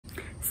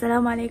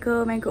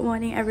Assalamualaikum and good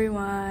morning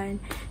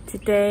everyone.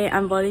 Today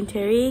I'm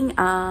volunteering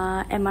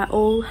at my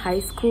old high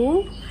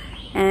school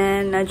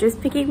and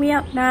just picking me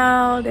up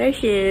now. There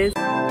she is.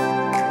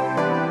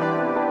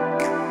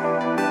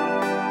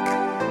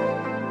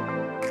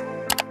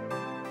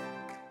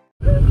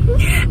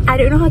 I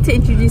don't know how to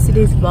introduce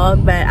today's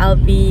vlog, but I'll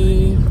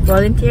be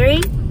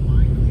volunteering.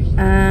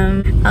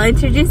 I'll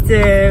introduce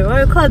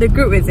what we call the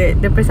group, is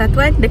it? The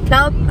Persatuan, the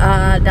club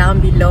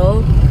down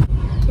below.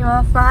 Okay,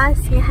 Wafa,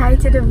 say hi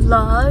to the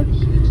vlog.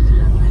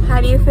 How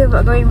do you feel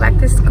about going back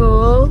to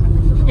school?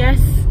 Yes.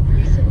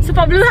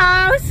 Support Blue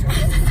House!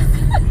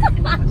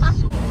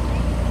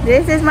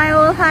 This is my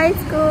old high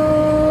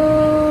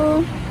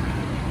school.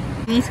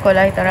 Ni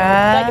sekolah kita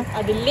orang.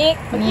 Ada lake.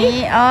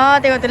 Ni,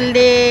 tengok tu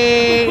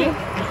lake.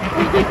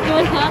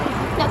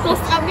 Nak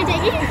close up ke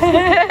lagi?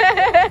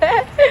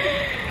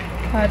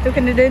 Tu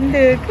kena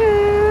denda ke?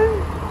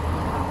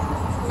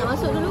 Nak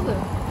masuk dulu ke?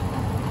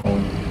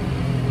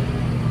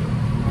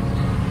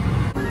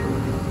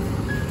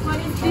 What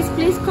is this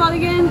place called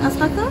again?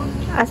 Astaka?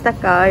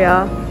 Astaka, ya.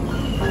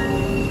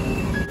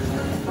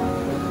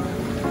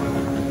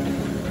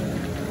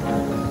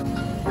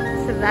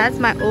 So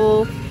that's my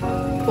old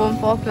Form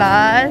 4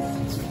 class.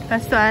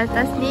 Lepas tu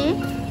atas ni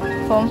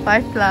Form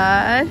 5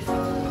 class.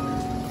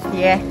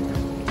 Yeah.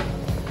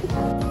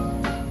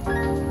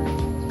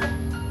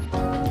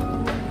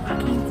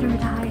 Walking through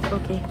the high school.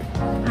 Okay.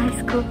 High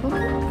school.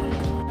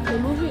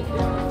 Move it.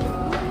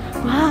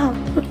 Wow.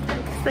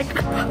 It's like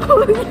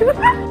oh you.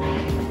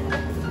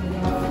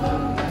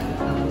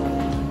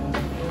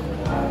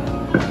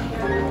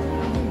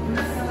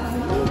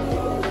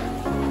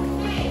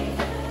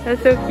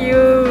 That's so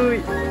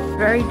cute.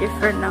 Very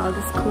different now,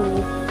 the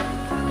school.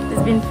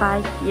 It's been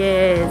 5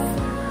 years.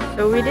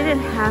 So we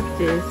didn't have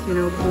this,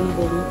 boom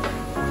boom.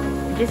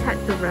 We just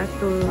had to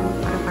ratul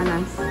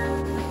panas.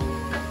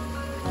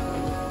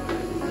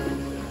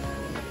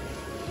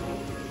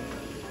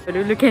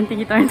 Dulu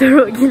kantin kita yang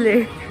teruk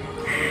gila.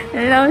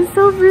 And now it's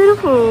so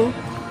beautiful.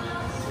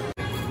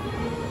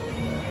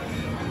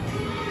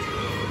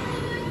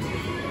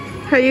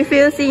 How do you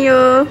feel seeing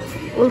your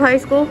old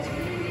high school?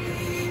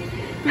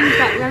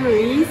 Bad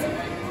memories.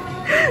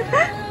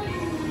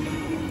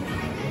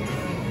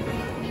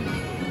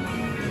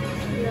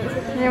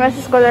 Ni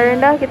masih sekolah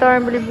rendah, kita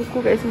orang beli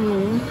buku kat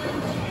sini.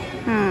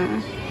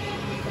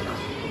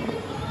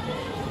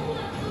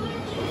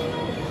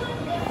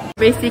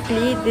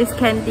 Basically, this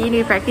canteen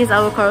we practice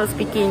our choral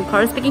speaking.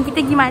 Choral speaking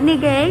kita gimana,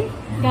 gang?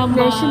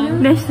 GAMA.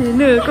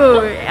 National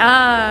kot.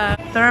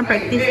 Kita orang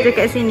practice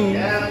dekat sini.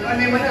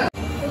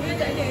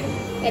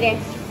 Ada.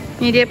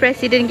 Ni dia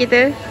presiden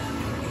kita.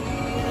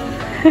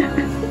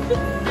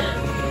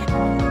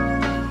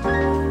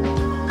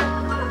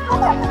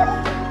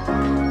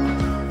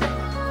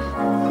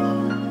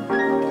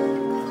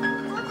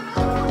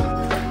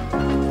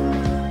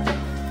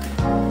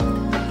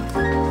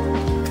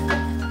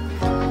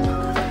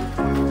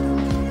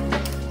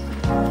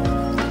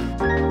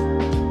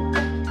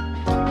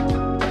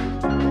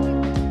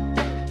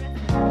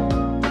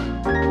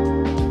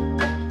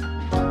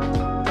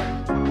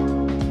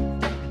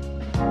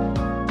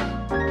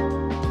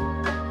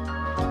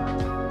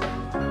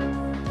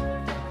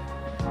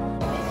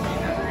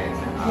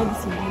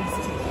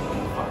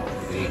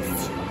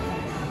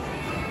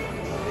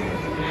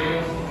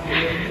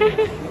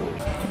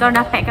 Kita orang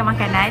dah packkan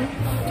makanan.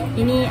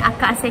 Ini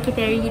akak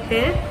sekretari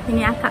kita.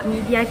 Ini akak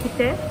media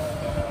kita.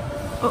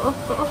 Oh.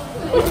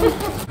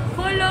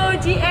 Follow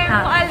GM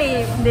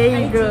Malim. There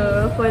you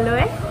go. Follow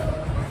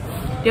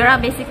Diorang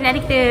basically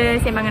nanti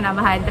kita sembang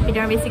nambahan. Tapi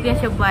diorang basically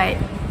macam buat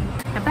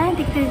apa,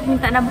 nanti kita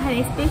minta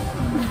nambahan space.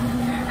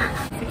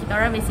 So kita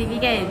orang basically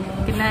kan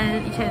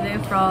kenal each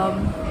other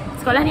from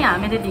sekolah ni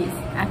Methodist.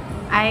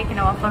 I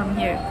kenal Wafa from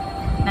here.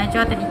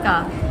 Najwa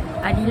Tadika.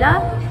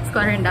 Adila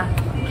sekolah rendah.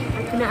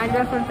 Kenal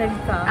Adila from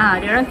Tadika.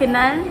 Diorang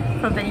kenal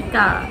from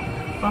Tadika.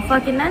 Wafa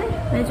kenal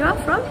Najwa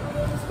from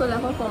Sekolah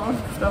Wafa.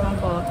 Sekolah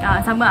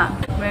Wafa. Sama.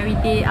 Where we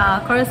did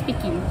choral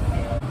speaking.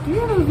 Do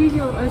you have a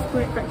video of us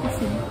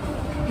practicing?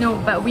 No,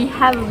 but we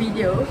have a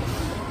video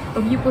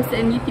of you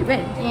posted on YouTube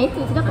kan?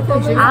 Itu sudah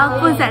performance.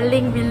 I'll post that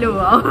link below.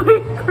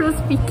 Our choral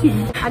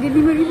speaking. Ada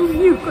 5,000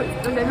 view kot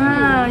on that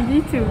video.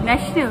 YouTube.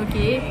 National,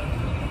 okay?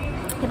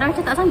 Kita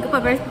macam tak sangka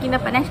Choral speaking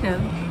dapat national.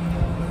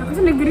 Aku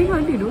rasa negeri kau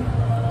ada tu.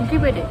 Negeri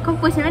pada? Kau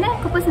post macam mana?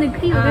 Kau post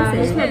negeri ke biasa?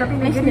 National, tapi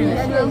negeri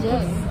ada.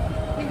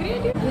 Negeri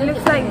ada. It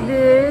looks like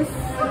this.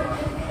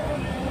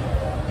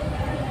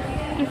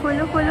 Okay,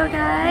 follow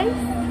guys.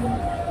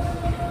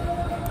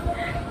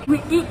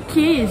 We eat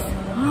kiss.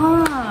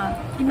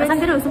 Tak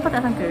sangka tu, sumpah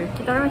tak sangka.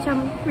 Kita orang macam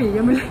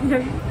yang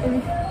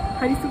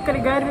Hari Suka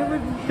Negara pun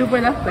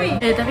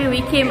 2.8. tapi we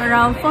came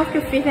around 4th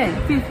to 5th kan?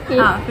 5th.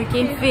 We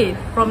came 5th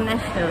from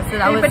national. So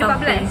that was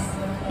something.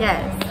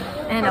 Yes.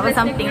 And that was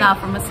something lah,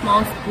 from a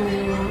small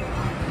school.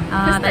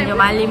 Tanjong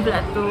Malim pula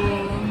tu.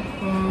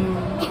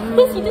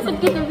 Kita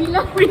sedih dah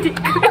bilang.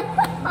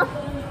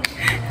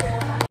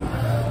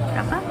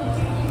 Apa?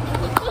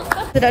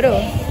 Sudah tu?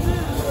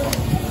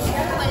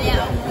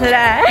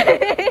 Sudah.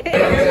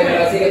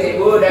 Terima kasih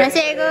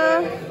cikgu.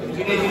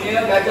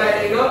 Junior gajah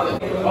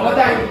cikgu. One more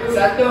time.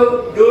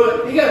 1, 2,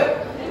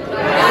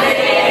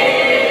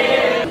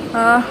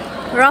 3.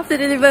 Ralph to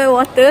deliver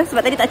water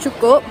sebab tadi tak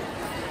cukup.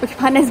 Okay,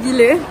 panas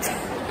gila.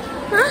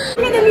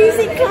 Ada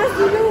music class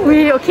dulu.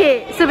 Wih,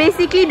 okay. So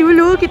basically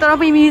dulu kita orang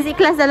punya music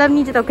class dalam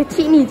ni je tau.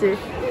 Kecil ni je.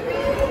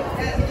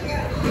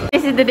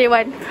 This is the day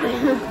one.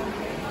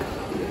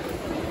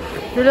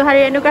 Dulu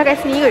hari anugerah kat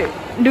sini kot.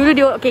 Dulu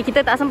dia, okay,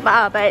 kita tak sempat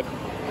lah, but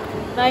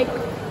Like,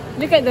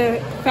 look at the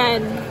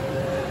fan.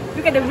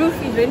 Look at the roof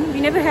even.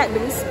 We never had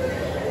this.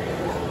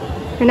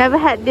 we never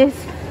had this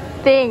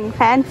thing.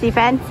 Fancy,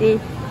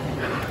 fancy.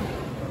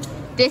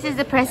 This is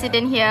the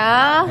president here.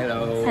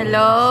 Hello.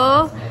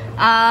 Hello.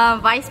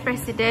 Vice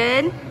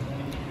president.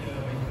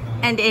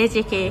 And the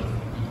AJK.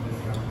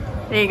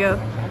 There you go.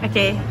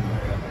 Okay.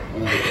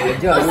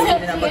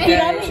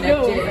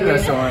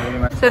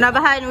 So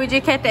Nabahan, would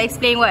you care to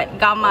explain what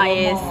GAMA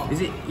is?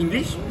 Is it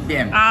English?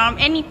 DM?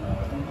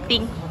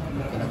 Anything.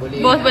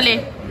 Both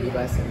boleh.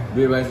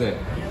 Dua bahasa.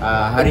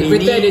 Hari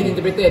ini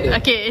interpreter ada.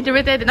 Okay,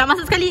 interpreter ada. Nak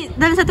masuk sekali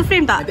dalam satu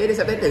frame tak? nanti ada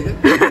subtitle ke?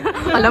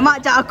 Alamak,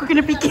 sekejap aku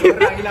kena fikir.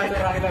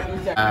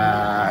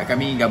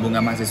 Kami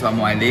gabungan mahasiswa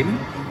Mualim,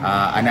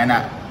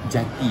 anak-anak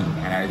jati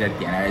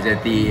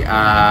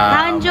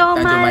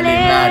Tanjong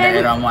Malim lah,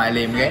 daerah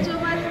Mualim kan.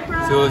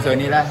 So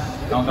ni lah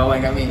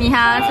kawan-kawan kami. Ni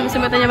ha,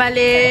 semua-semua Tanjong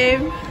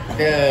Malim.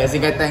 Kita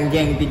singkatan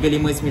geng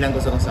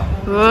 35900.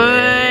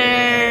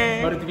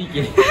 Woi. Baru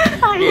terfikir.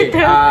 Okay,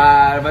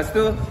 lepas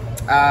tu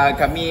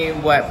kami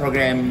buat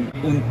program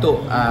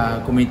untuk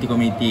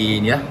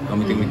komuniti-komuniti ni lah,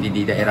 komuniti-komuniti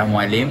di daerah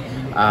Mualim.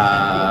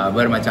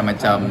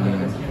 Bermacam-macam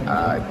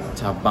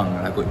cabang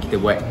lah kot kita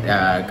buat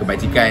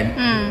kebajikan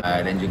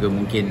dan juga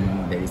mungkin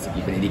dari segi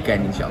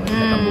pendidikan insya-Allah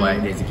kita akan buat,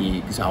 dari segi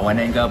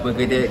kesawanan ke apa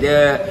ke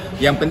dia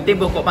yang penting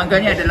pokok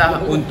pangkalnya adalah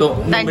untuk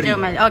memberi.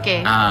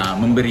 Okay.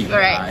 Memberi.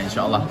 Alright.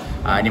 Insya-Allah.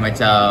 Ni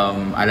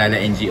macam ala-ala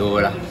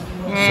NGO lah.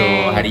 So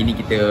hari ni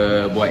kita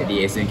buat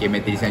di SMK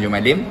Methodist Tanjong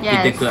Malim.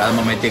 Kita ke alma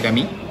mater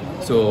kami.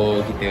 So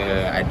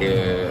kita ada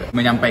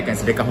menyampaikan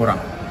sedekah orang.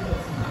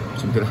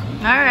 Macam itulah.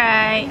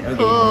 Alright. Okay.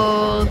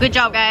 Cool. Good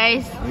job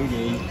guys.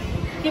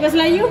 Okay, bahasa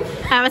Melayu.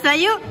 Bahasa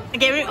Melayu?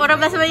 Okay, orang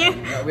bahasa Melayu.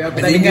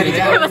 Bahasa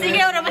Inggeris. Bahasa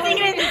Inggeris, orang bahasa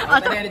Inggeris.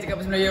 Tadi ada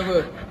cakap bahasa Melayu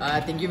apa?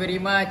 Thank you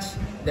very much.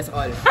 That's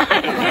all.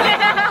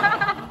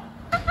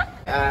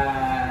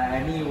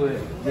 Ni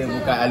dia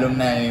bukan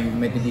alumni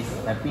Methodist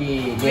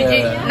tapi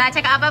dia nak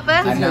cakap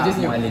apa-apa? anak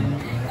Mualim.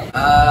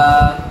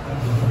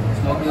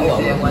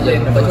 Semoga saya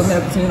Mualim dapat komen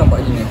aku sini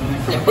nampak je ni.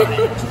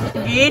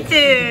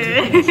 Gitu.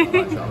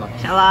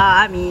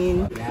 InsyaAllah,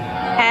 amin.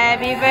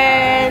 Happy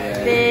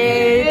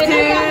birthday to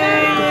you.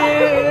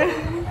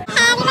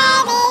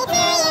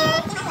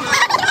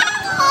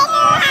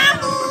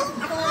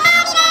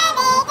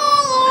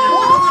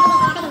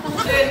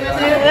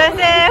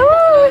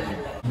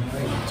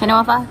 Macam mana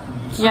Wafa?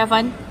 Did you have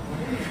fun?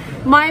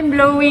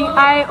 Mind-blowing,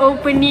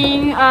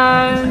 eye-opening,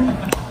 a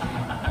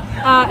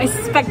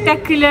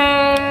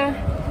spectacular,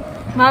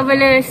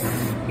 marvelous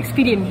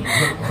experience.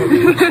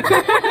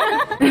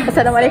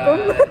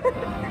 Assalamualaikum.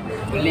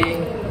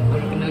 Boleh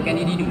kenalkan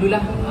diri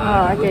dululah.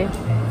 Okay.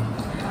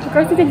 Aku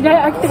rasa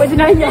kita buat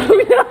jenayah.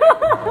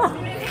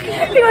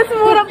 Tengok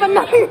semua orang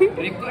penat.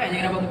 Rekod kan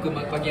jangan nampak muka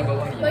bahagian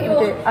bawah ni.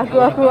 Okay.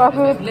 Aku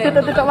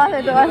tutup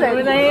masa.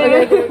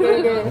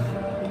 Okay.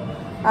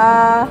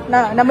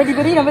 Nama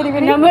diberi.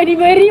 Nama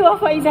diberi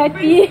Wafa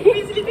Izzati.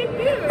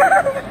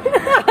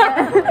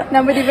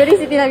 Nama diberi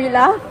Siti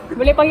Nabila.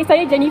 Boleh panggil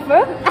saya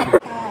Jennifer.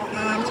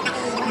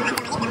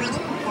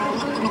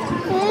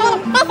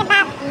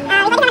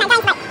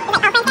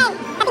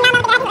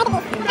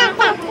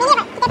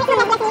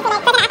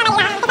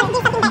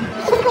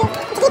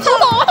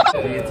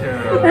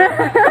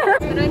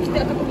 Sekarang kita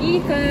akan pergi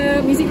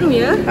ke music room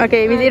ya.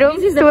 Okay, music room.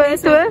 This is the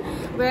place Tour.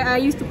 where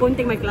I used to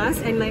ponteng my class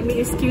and like make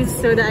excuse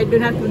so that I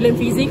don't have to learn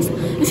physics.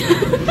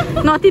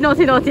 Naughty.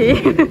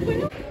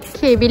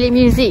 Okay, bilik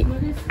muzik.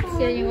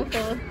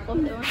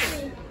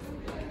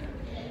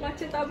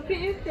 Macam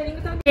tabir, telling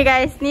you Okay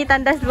guys, ni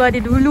tandas luar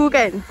dia dulu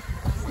kan.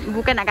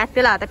 Bukan nak kata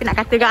lah, tapi nak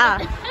kata ke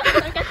lah.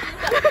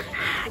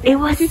 It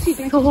was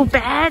so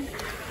bad.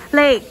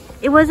 Like,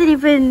 it wasn't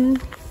even,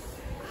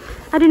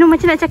 I don't know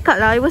macam nak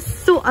cakap lah. It was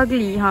so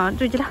ugly.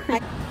 Tu je lah.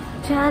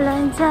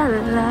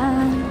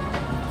 Jalan-jalan.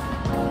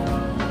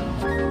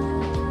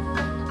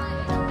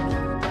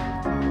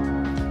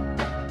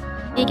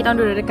 Kita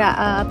orang duduk dekat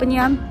apa ni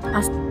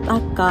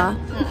Astaka.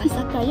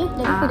 Astaka ya?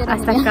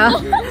 Astaka.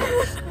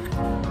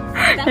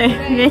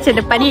 Ni macam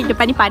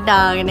depan ni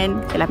padang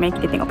kan. Okeylah, mari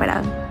kita tengok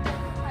padang.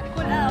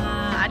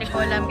 Ada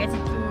kolam kat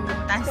situ.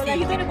 Tasik. Kalau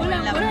kita ada kolam,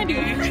 korang ada.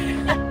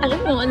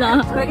 Alamak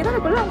lah. Kalau kita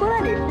ada kolam,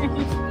 korang ada.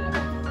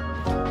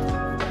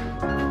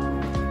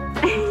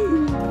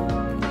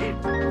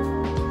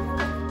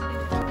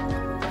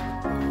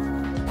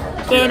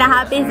 Okay, dah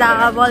habis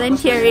dah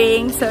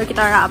volunteering. So,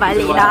 kita orang nak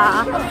balik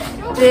dah.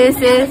 This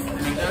is...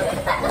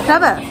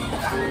 Kenapa?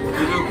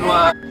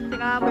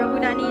 Tengah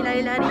budak-budak ni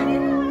lari-lari ni.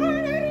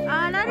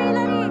 Lari.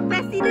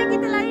 Presiden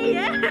kita lari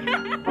ya.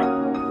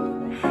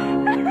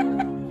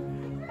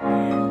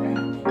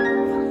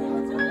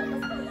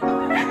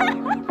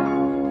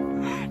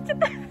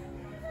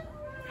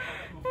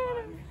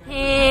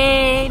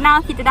 now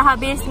kita dah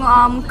habis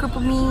muka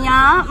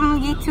peminyak.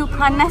 Gitu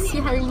panas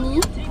ya hari ni.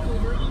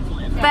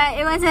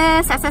 But it was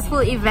a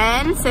successful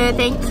event, so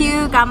thank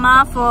you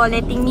GAMA for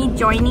letting me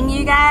joining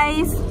you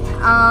guys.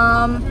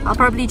 I'll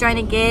probably join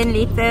again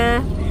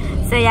later.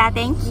 So yeah,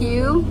 thank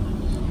you.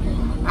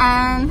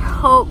 And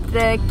hope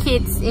the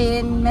kids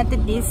in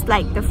Methodist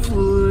like the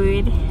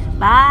food.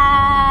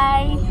 Bye.